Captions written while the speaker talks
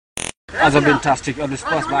As a fantastic on this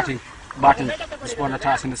first batting, respond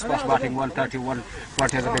task in this first batting 131.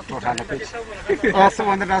 What is a big total on the pitch? Also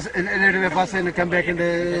one that was in a person come back in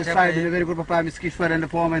the side in a very good performance, Kishwar in the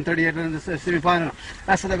form and 38 in the semi-final.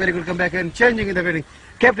 That's a very good comeback and changing in the batting.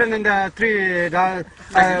 Captain in the three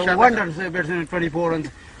wonders, in 24 runs,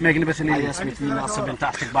 making the best in India. Yes, between also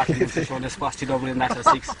fantastic batting for this first TW in that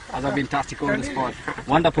 6. As a fantastic over the spot.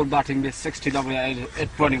 Wonderful batting with 60 TW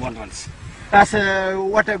at 21 runs. That's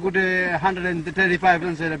what a good 135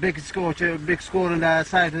 runs, a big score on the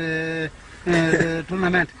side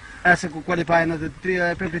tournament. As a qualifying of the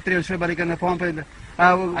 53 on Malik and the pump.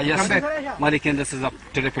 Yes, Malik, and this is a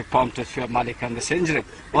terrific pump to show Malik and this injury.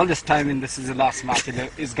 All this time in this is the last match,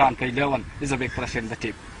 is gone for 11. Is a big pressure in the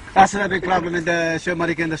team. That's a big problem in the show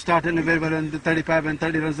Malik and the start and very well on the 35 and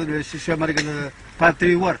 30 runs of show Malik and the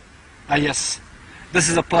 5-3 war. Yes, this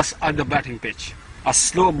is a plus on the batting pitch. A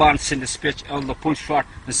slow bounce in this pitch, all the pull shot,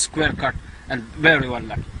 the square cut, and very well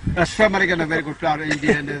lucky. American a very good player,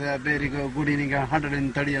 India, and a very good inning,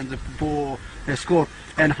 130 on the 4 score,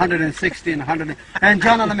 and 116, 100. And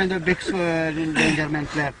John Adam is a big danger man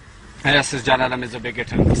player. Yes, John Adam is a big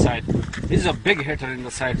hitter in the side. He's a big hitter in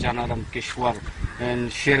the side, John Adam, Kishwar,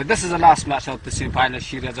 and Sheer. This is the last match of the semi-final.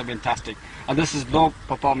 Sheer is fantastic. And this is low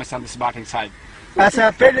performance on this batting side. As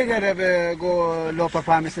a fielding, go low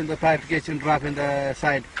performance in the 5 catch and drop in the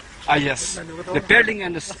side. Yes, the fielding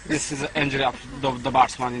and this is an injury of the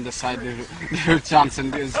batsman in the side. The chance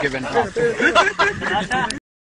is given.